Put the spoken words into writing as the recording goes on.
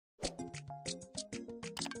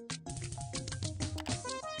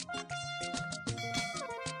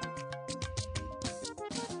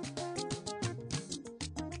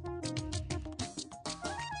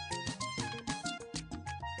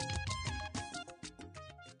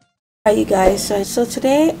Hi you guys, so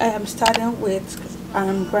today I am starting with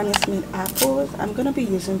Granny Smith apples. I'm gonna be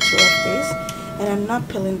using two of these, and I'm not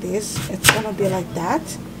peeling this. It's gonna be like that.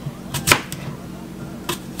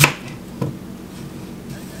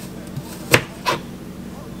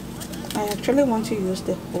 I actually want to use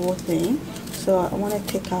the whole thing, so I want to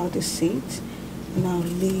take out the seeds, and I'll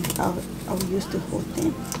use the whole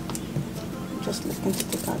thing. I'm just looking to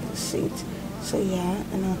take out the seeds. So yeah,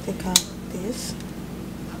 and I'll take out this.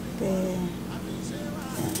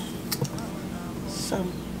 So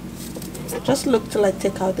just look to like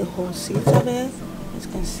take out the whole seeds of it, as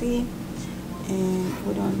you can see, and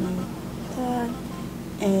we don't need that.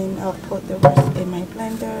 And I'll put the rest in my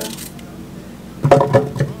blender.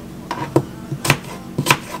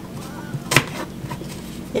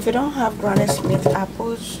 If you don't have Granny Smith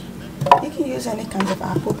apples, you can use any kind of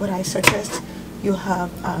apple, but I suggest you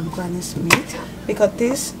have Granny Smith, because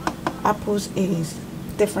this apples is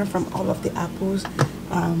different from all of the apples.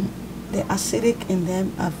 The acidic in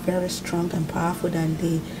them are very strong and powerful than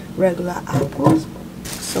the regular apples.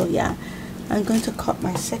 So yeah, I'm going to cut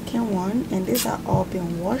my second one, and these are all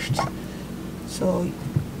being washed. So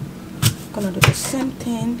I'm gonna do the same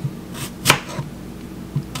thing.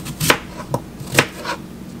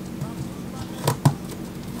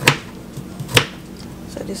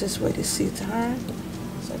 So this is where the seeds are.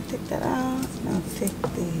 So take that out. Now take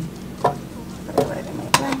put it right in my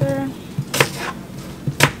blender.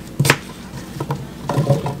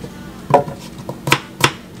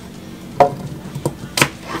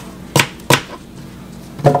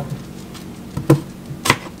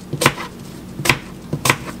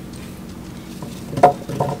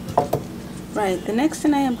 Right, the next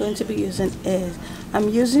thing I am going to be using is, I'm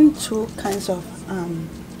using two kinds of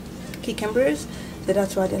cucumbers, so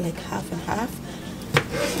that's why they're like half and half.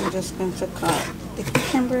 So I'm just going to cut the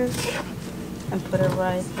cucumbers and put it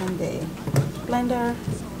right in the blender.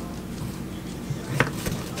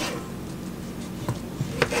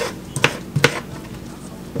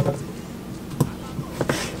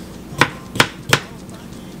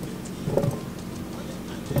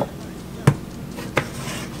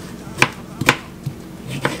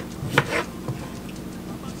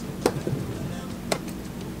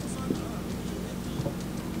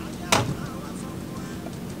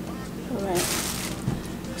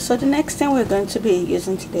 So the next thing we're going to be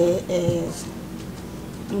using today is,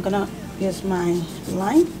 I'm gonna use my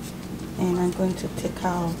lime, and I'm going to take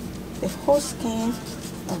out the whole skin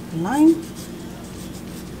of the lime.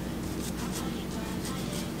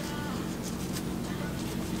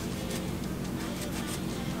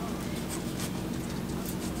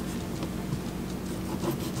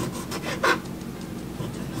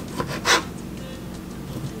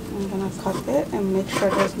 I'm gonna cut it and make sure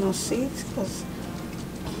there's no seeds, because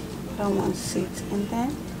I don't want seeds in there.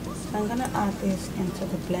 So I'm gonna add this into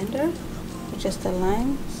the blender, which is the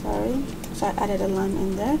lime. Sorry, so I added a lime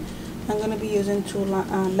in there. I'm gonna be using two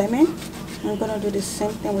lemon. I'm gonna do the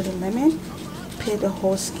same thing with the lemon. Peel the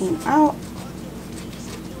whole skin out.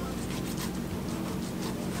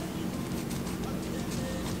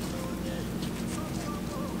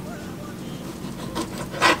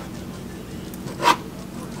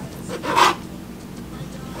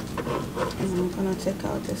 And I'm gonna take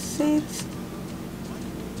out the seeds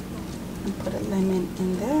and put a lemon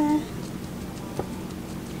in there.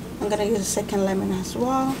 I'm gonna use a second lemon as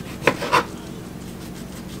well.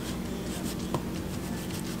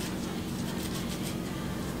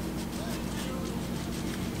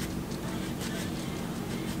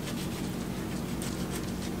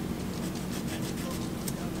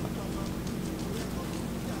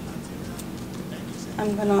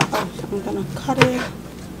 I'm gonna cut it.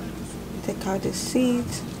 Take out the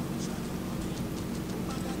seeds.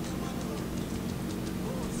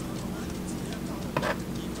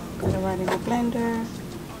 Put it right in the blender.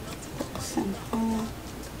 Same thing.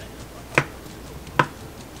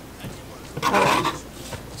 Alright.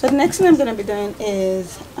 So the next thing I'm gonna be doing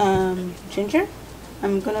is ginger.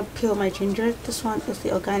 I'm gonna peel my ginger. This one is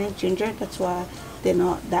the organic ginger. That's why they're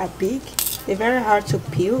not that big. They're very hard to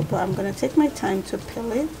peel, but I'm gonna take my time to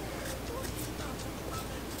peel it.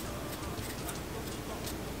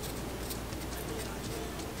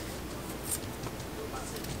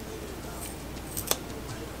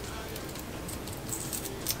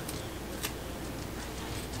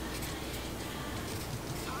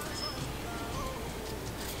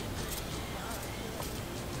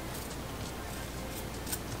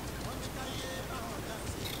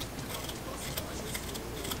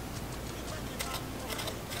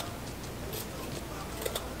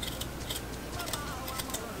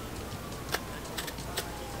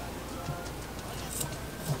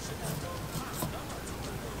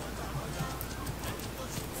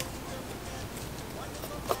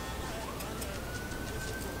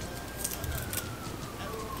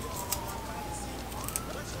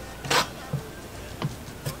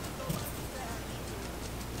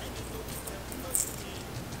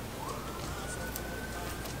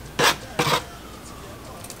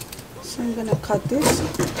 I'm gonna cut this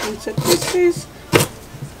into pieces.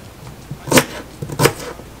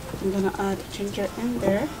 I'm gonna add ginger in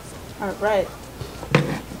there. All right.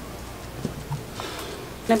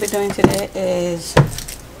 What I'm gonna be doing today is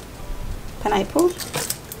pineapple.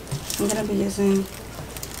 I'm gonna be using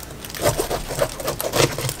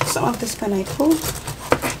some of this pineapple.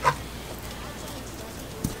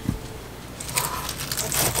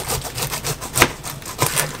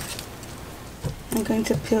 I'm going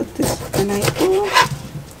to peel this pineapple.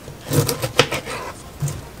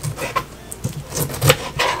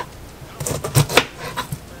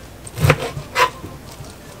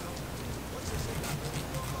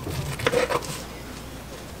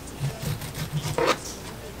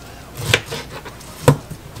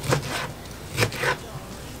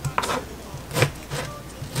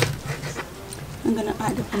 I'm gonna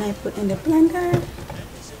add the pineapple in the blender.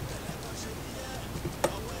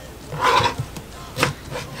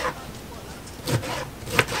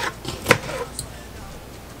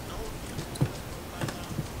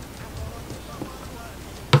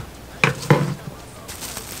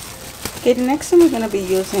 Okay, the next thing we're gonna be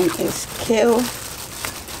using is kale.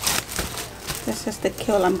 This is the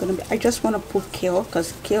kale I just want to put kale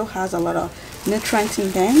because kale has a lot of nutrients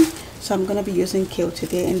in them. So I'm gonna be using kale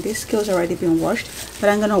today, and this kale's already been washed,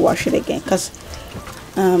 but I'm gonna wash it again because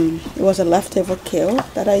it was a leftover kale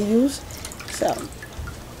that I used. So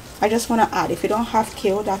I just want to add, if you don't have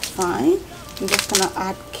kale, that's fine. I'm just gonna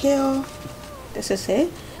add kale. This is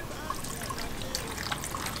it.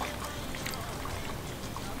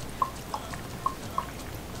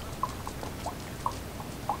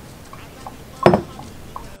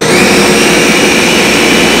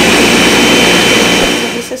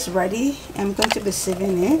 Is ready. I'm going to be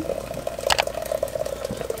sieving it.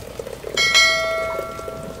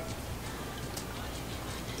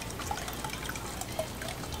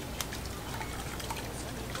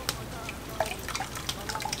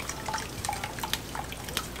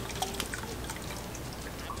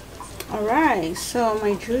 Alright, so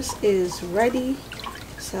my juice is ready.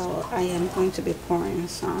 So I am going to be pouring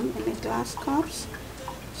some in the glass cups.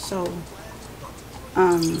 So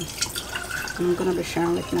I'm gonna be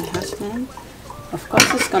sharing with my husband. Of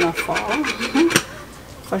course it's gonna fall.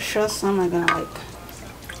 For sure some are gonna like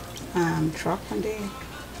drop on the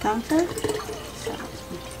counter. So.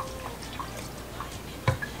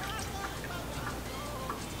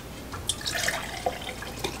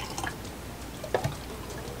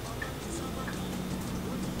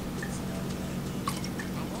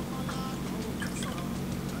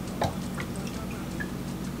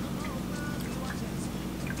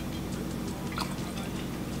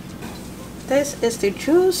 This is the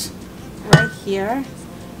juice right here.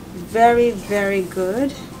 Very, very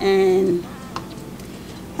good. And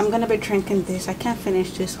I'm gonna be drinking this. I can't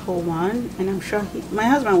finish this whole one, and I'm sure my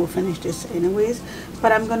husband will finish this anyways,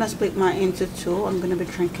 but I'm gonna split mine into two. I'm gonna be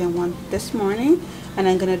drinking one this morning, and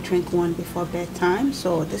I'm gonna drink one before bedtime.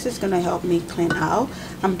 So this is gonna help me clean out.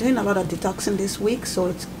 I'm doing a lot of detoxing this week, so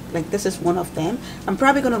it's like this is one of them. I'm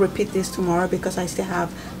probably gonna repeat this tomorrow because I still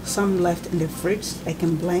have some left in the fridge. I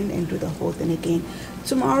can blend and do the whole thing again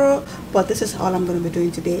tomorrow, but this is all I'm going to be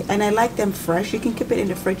doing today. And I like them fresh. You can keep it in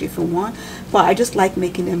the fridge if you want, but I just like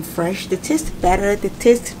making them fresh. They taste better, they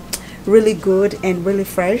taste really good and really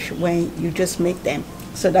fresh when you just make them.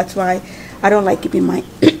 So that's why I don't like keeping mine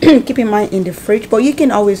keeping mine in the fridge, but you can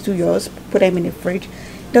always do yours, put them in the fridge,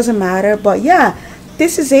 doesn't matter. But yeah,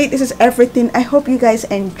 this is it. This is everything. I hope you guys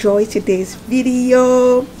enjoy today's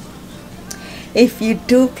video. If you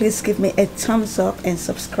do, please give me a thumbs up and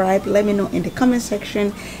subscribe. Let me know in the comment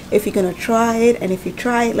section if you're gonna try it, and if you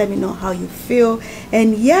try it, let me know how you feel.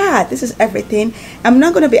 And yeah, this is everything. I'm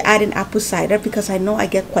not gonna be adding apple cider because I know I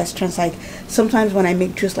get questions like sometimes when I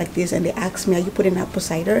make juice like this and they ask me, are you putting apple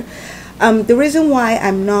cider? The reason why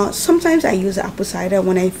I'm not, sometimes I use apple cider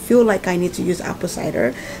when I feel like I need to use apple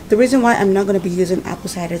cider. The reason why I'm not going to be using apple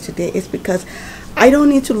cider today is because I don't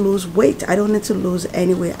need to lose weight. I don't need to lose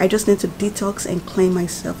any weight. I just need to detox and clean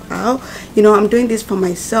myself out. You know, I'm doing this for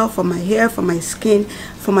myself, for my hair, for my skin,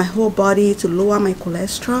 for my whole body, to lower my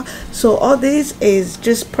cholesterol. So all this is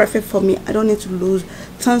just perfect for me. I don't need to lose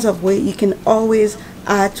tons of weight. You can always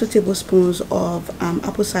add 2 tablespoons of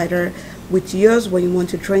apple cider with yours when you want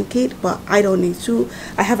to drink it, but I don't need to.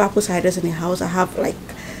 I have apple ciders in the house. I have like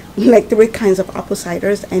 3 kinds of apple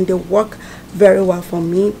ciders, and they work very well for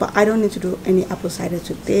me, but I don't need to do any apple cider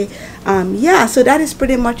today. Yeah, so that is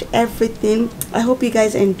pretty much everything. I hope you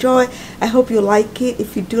guys enjoy. I hope you like it.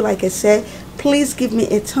 If you do, like I said, please give me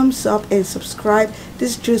a thumbs up and subscribe.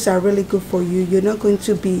 These juices are really good for you. You're not going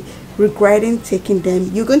to be regretting taking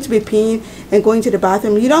them. You're going to be peeing and going to the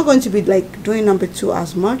bathroom. You're not going to be like doing number 2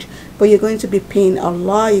 as much, but you're going to be peeing a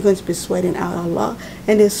lot. You're going to be sweating out a lot,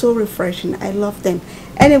 and they're so refreshing. I love them.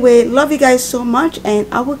 Anyway, love you guys so much, and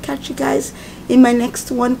I will catch you guys in my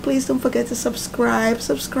next one. Please don't forget to subscribe,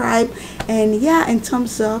 and yeah, and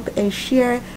thumbs up and share.